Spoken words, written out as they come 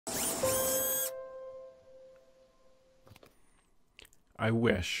I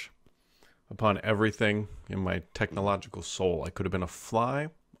wish upon everything in my technological soul, I could have been a fly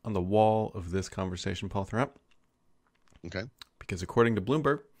on the wall of this conversation, Paul Thurrott. Okay. Because according to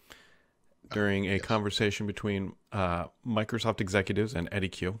Bloomberg, during a conversation between Microsoft executives and Eddie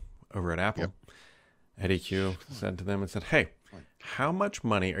Q over at Apple, Eddie Q said to them and said, hey, how much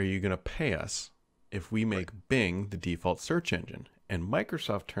money are you going to pay us if we make Bing the default search engine? And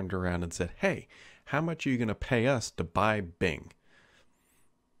Microsoft turned around and said, hey, how much are you going to pay us to buy Bing?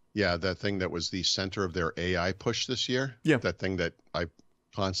 Yeah, that thing that was the center of their AI push this year. Yeah. That thing that I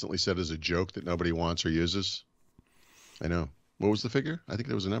constantly said is a joke that nobody wants or uses. I know. What was the figure? I think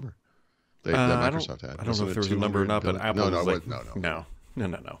there was a number that Microsoft had. I don't know if there was a number or not, but Apple was like, no.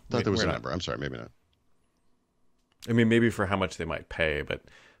 I thought there was a number. I'm sorry, maybe not. I mean, maybe for how much they might pay, but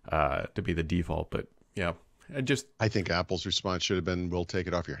to be the default. But yeah, I think Apple's response should have been, "We'll take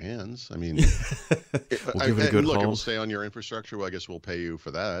it off your hands." I mean, we'll give it a good look, home. it will stay on your infrastructure. Well, I guess we'll pay you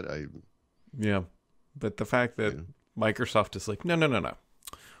for that. Yeah, but the fact that Microsoft is like, no,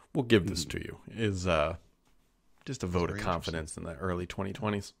 we'll give this to you is just a vote of confidence in the early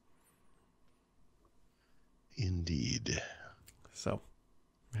 2020s. Indeed. So,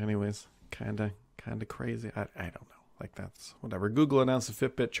 anyways, kind of crazy. I don't know. Like, that's whatever. Google announced a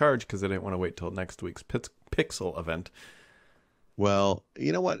Fitbit charge because they didn't want to wait till next week's Pixel event. Well,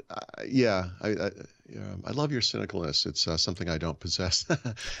 you know what? I love your cynicalness. It's something I don't possess.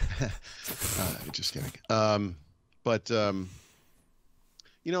 Just kidding.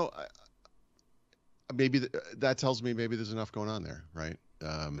 Maybe that tells me maybe there's enough going on there, right?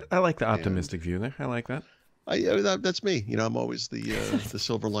 I like the optimistic view there. I like that. That's me. I'm always the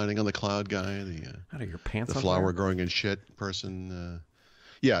silver lining on the cloud guy. Out of your pants. The flower growing in shit person.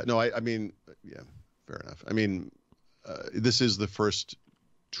 I mean, fair enough. I mean, this is the first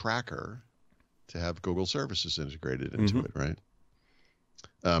tracker to have Google services integrated into it, right?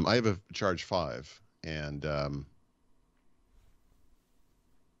 I have a Charge 5, and I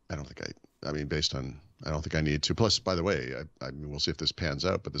don't think I don't think I need to. Plus, by the way, I mean, we'll see if this pans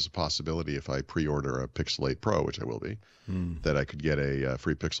out, but there's a possibility if I pre-order a Pixel 8 Pro, which I will be, that I could get a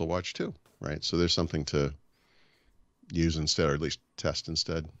free Pixel Watch too, right? So there's something to use instead, or at least test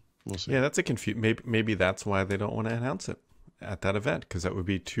instead. We'll see. Yeah, that's a maybe that's why they don't want to announce it at that event, because that would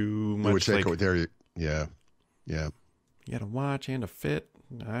be too much. It would take yeah. You had a watch and a Fit.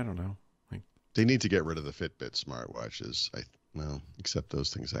 I don't know. They need to get rid of the Fitbit smartwatches. Except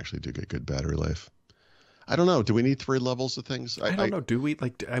those things actually do get good battery life. I don't know. Do we need 3 levels of things? I don't know. Do we?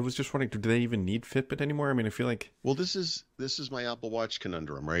 I was just wondering, do they even need Fitbit anymore? I mean, I feel like... Well, this is my Apple Watch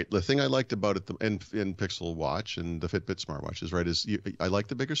conundrum, right? The thing I liked about it in Pixel Watch and the Fitbit smartwatches, right, is I like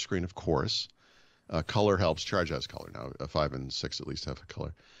the bigger screen, of course. Color helps. Charge has color now. 5 and 6 at least have a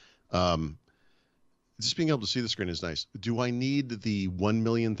color. Just being able to see the screen is nice. Do I need the 1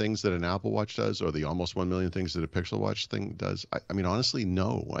 million things that an Apple Watch does, or the almost 1 million things that a Pixel Watch thing does? I mean, honestly,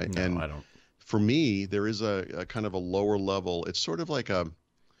 no. I don't. For me, there is a kind of a lower level. It's sort of like a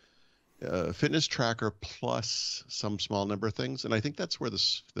fitness tracker plus some small number of things, and I think that's where the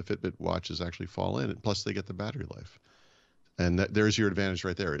Fitbit watches actually fall in. And plus, they get the battery life, and there's your advantage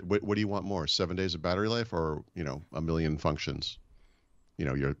right there. What do you want more? 7 days of battery life, or 1 million functions?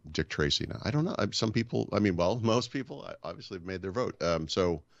 You're Dick Tracy now. I don't know. Some people, most people obviously have made their vote.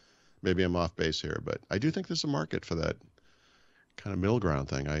 So maybe I'm off base here, but I do think there's a market for that kind of middle ground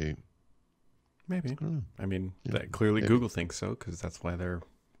thing. Maybe. I mean, clearly Google thinks so, because that's why they're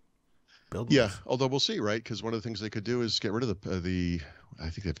building. Yeah, although we'll see, right? Because one of the things they could do is get rid of the I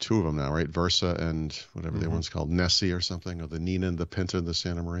think they have 2 of them now, right? Versa and whatever the one's called, Nessie or something, or the Nina and the Pinta and the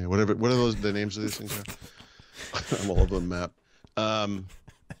Santa Maria, whatever. What are the names of these things? I'm all over the map.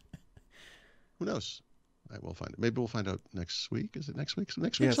 Who knows? We'll find it. Maybe we'll find out next week. Is it next week?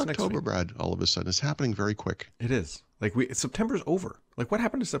 Next week's October, next week. Brad. All of a sudden, it's happening very quick. It is. September's over. Like, what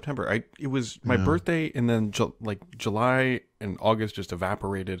happened to September? It was my birthday, and then July and August just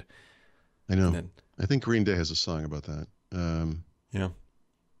evaporated. I know. I think Green Day has a song about that. Yeah.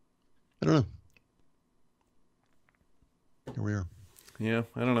 I don't know. Here we are. Yeah,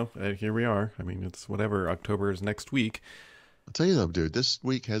 I don't know. Here we are. I mean, it's whatever. October is next week. I'll tell you though, dude, this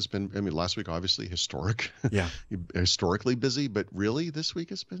week has been, last week, obviously historic. Yeah. Historically busy, but really this week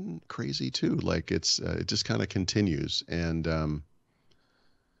has been crazy too. Like it just kind of continues. And,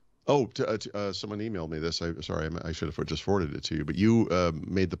 someone emailed me this. I should have just forwarded it to you, but you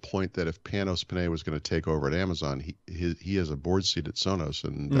made the point that if Panos Panay was going to take over at Amazon, he has a board seat at Sonos,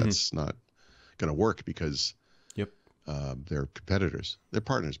 and that's not going to work because they're competitors. They're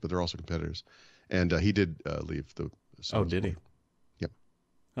partners, but they're also competitors. And he did leave the Sonos did he? Yep.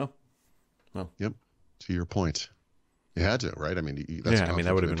 Oh. Well. Yep. To your point. You had to, right? I mean, that's yeah, I mean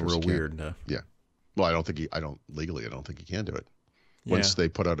that would have been real weird. Yeah. Well, I don't think I don't think he can do it. Once they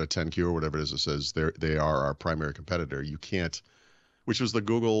put out a 10Q or whatever it is that says they are our primary competitor, you can't. Which was the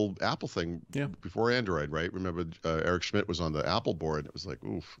Google Apple thing before Android, right? Remember, Eric Schmidt was on the Apple board. It was like,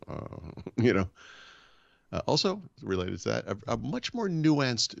 oof, you know. Also related to that, a much more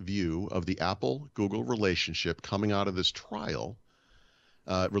nuanced view of the Apple-Google relationship coming out of this trial,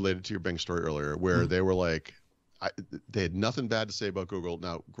 related to your Bing story earlier, where they were like, they had nothing bad to say about Google.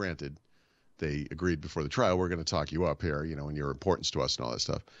 Now, granted, they agreed before the trial, we're going to talk you up here, you know, and your importance to us and all that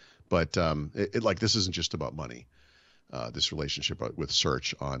stuff. But like, this isn't just about money. This relationship with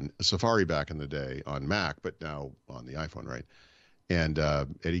search on Safari back in the day on Mac, but now on the iPhone, right? And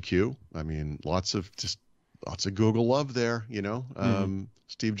Eddie Q, I mean, lots of Google love there, you know.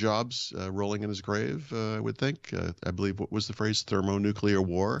 Steve Jobs rolling in his grave, I would think. I believe, what was the phrase? Thermonuclear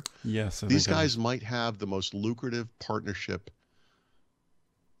war. Yes. These guys might have the most lucrative partnership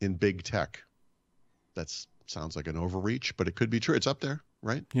in big tech. That sounds like an overreach, but it could be true. It's up there,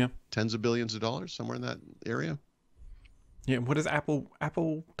 right? Yeah. Tens of billions of dollars, somewhere in that area. Yeah, what is Apple?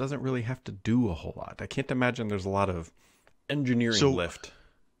 Apple doesn't really have to do a whole lot. I can't imagine there's a lot of engineering lift.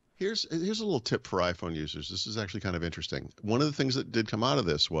 Here's a little tip for iPhone users. This is actually kind of interesting. One of the things that did come out of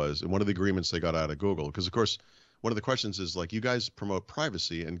this was, and one of the agreements they got out of Google, because of course, one of the questions is like, you guys promote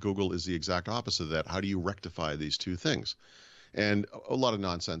privacy, and Google is the exact opposite of that. How do you rectify these two things? And a lot of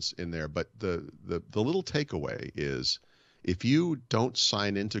nonsense in there, but the little takeaway is, if you don't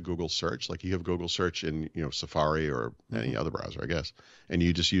sign into Google Search, like you have Google Search in, you know, Safari or any other browser, I guess, and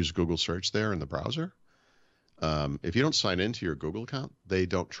you just use Google Search there in the browser, if you don't sign into your Google account, they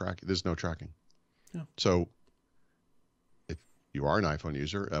don't track. There's no tracking. Yeah. So if you are an iPhone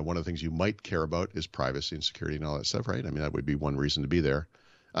user, one of the things you might care about is privacy and security and all that stuff, right? I mean, that would be one reason to be there.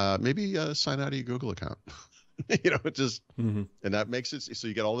 Maybe sign out of your Google account. You know, it just, and that makes it so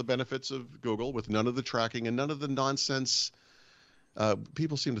you get all the benefits of Google with none of the tracking and none of the nonsense.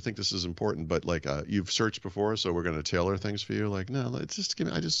 People seem to think this is important, but like, you've searched before, so we're going to tailor things for you. Like, no, it's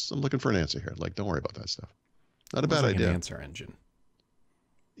just I'm looking for an answer here. Like, don't worry about that stuff. Not a bad idea. An answer engine.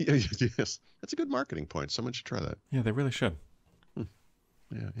 Yeah, yes, that's a good marketing point. Someone should try that. Yeah, they really should.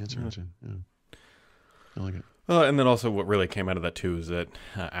 Yeah, answer engine. Yeah, I like it. And then also, what really came out of that too is that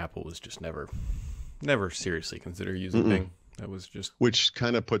Apple was just never seriously consider using Bing. That was just, which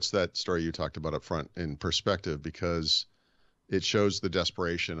kind of puts that story you talked about up front in perspective, because it shows the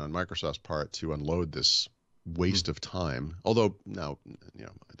desperation on Microsoft's part to unload this waste of time. Although now, you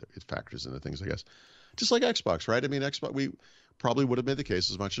know, it factors into things, I guess, just like Xbox, right? I mean, Xbox, we probably would have made the case,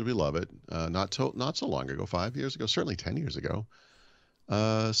 as much as we love it, not so long ago, 5 years ago, certainly 10 years ago.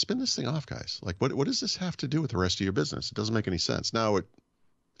 Spin this thing off, guys. Like, what does this have to do with the rest of your business? It doesn't make any sense. Now it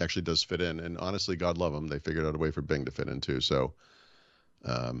actually does fit in, and honestly, God love them, they figured out a way for Bing to fit in too. So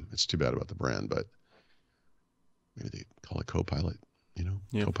it's too bad about the brand, but maybe they call it Copilot, you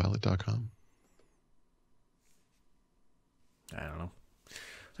know, Copilot.com. I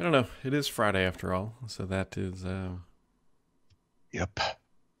don't know. It is Friday after all, so that is Yep.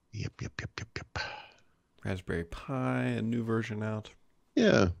 Raspberry Pi, a new version out.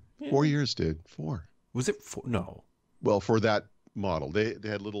 Yeah. 4 years, dude. 4. Was it 4? No. Well, for that model, they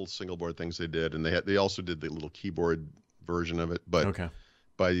had little single board things they did, and they also did the little keyboard version of it. But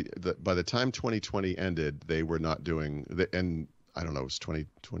by the time 2020 ended, they were not doing and I don't know, it was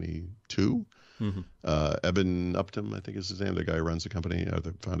 2022. Eben Upton, I think is his name, the guy who runs the company,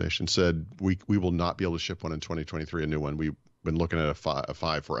 the foundation, said we will not be able to ship one in 2023, a new one. We've been looking at a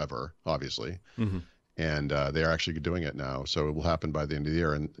 5 forever, obviously. And they're actually doing it now, so it will happen by the end of the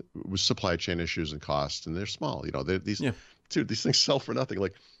year. And with supply chain issues and costs, and they're small, you know, these things sell for nothing.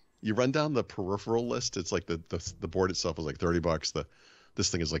 Like, you run down the peripheral list, it's like the board itself is like $30. This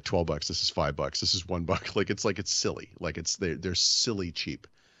thing is like $12. This is $5. This is $1. Like it's silly. Like they're silly cheap.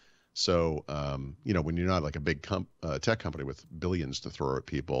 So you know, when you're not like a big tech company with billions to throw at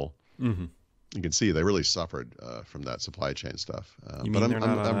people, you can see they really suffered from that supply chain stuff. You mean they're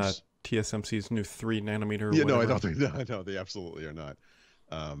not on TSMC's new 3 nanometer? Yeah, no, I don't think. No, they absolutely are not.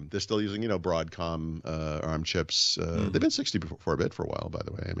 They're still using, you know, Broadcom ARM chips. They've been 64-bit for a while, by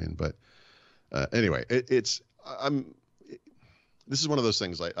the way. I mean, but anyway, this is one of those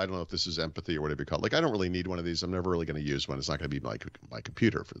things. I don't know if this is empathy or whatever you call it. Like, I don't really need one of these. I'm never really going to use one. It's not going to be my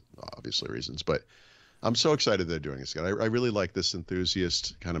computer for obviously reasons. But I'm so excited they're doing this again. I really like this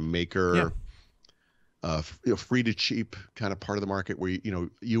enthusiast kind of maker, free to cheap kind of part of the market where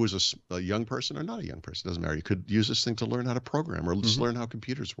you as a young person or not a young person, doesn't matter. You could use this thing to learn how to program or just learn how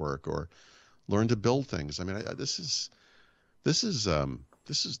computers work or learn to build things. I mean, this is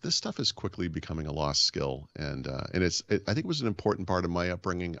this stuff is quickly becoming a lost skill, and I think it was an important part of my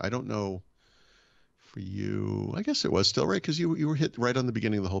upbringing. I don't know for you. I guess it was still, right, because you were hit right on the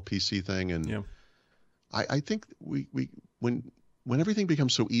beginning of the whole PC thing, and Yeah. I think when everything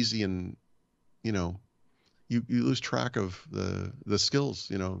becomes so easy, and you know, you lose track of the skills,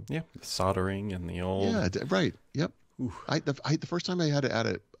 you know. Yeah. The soldering and the old. Yeah, right. Yep. Oof. The first time I had to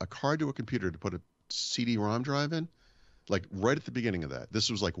add a card to a computer to put a CD-ROM drive in, like right at the beginning of that. This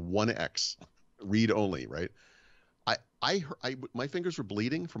was like 1X, read only, right? My fingers were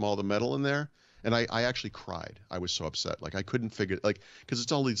bleeding from all the metal in there, and I actually cried. I was so upset. Like I couldn't figure, like, because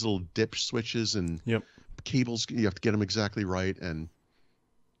it's all these little dip switches and Yep. cables. You have to get them exactly right, and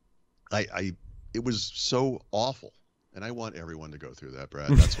it was so awful. And I want everyone to go through that, Brad.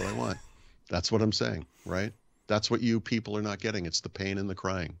 That's what I want. That's what I'm saying, right? That's what you people are not getting. It's the pain and the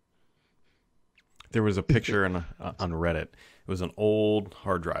crying. There was a picture on Reddit. It was an old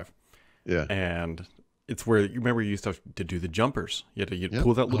hard drive. Yeah. And it's where you remember you used to have to do the jumpers. You'd Yep.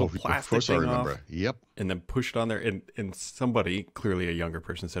 pull that little Of plastic course I thing remember. off Yep. and then push it on there. And somebody, clearly a younger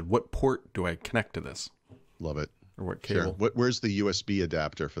person, said, "What port do I connect to this?" Love it. Or what Sure. cable? Where's the USB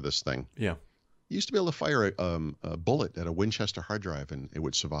adapter for this thing? Yeah. You used to be able to fire a bullet at a Winchester hard drive and it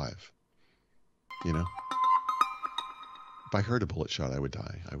would survive. You know? If I heard a bullet shot, I would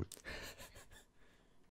die.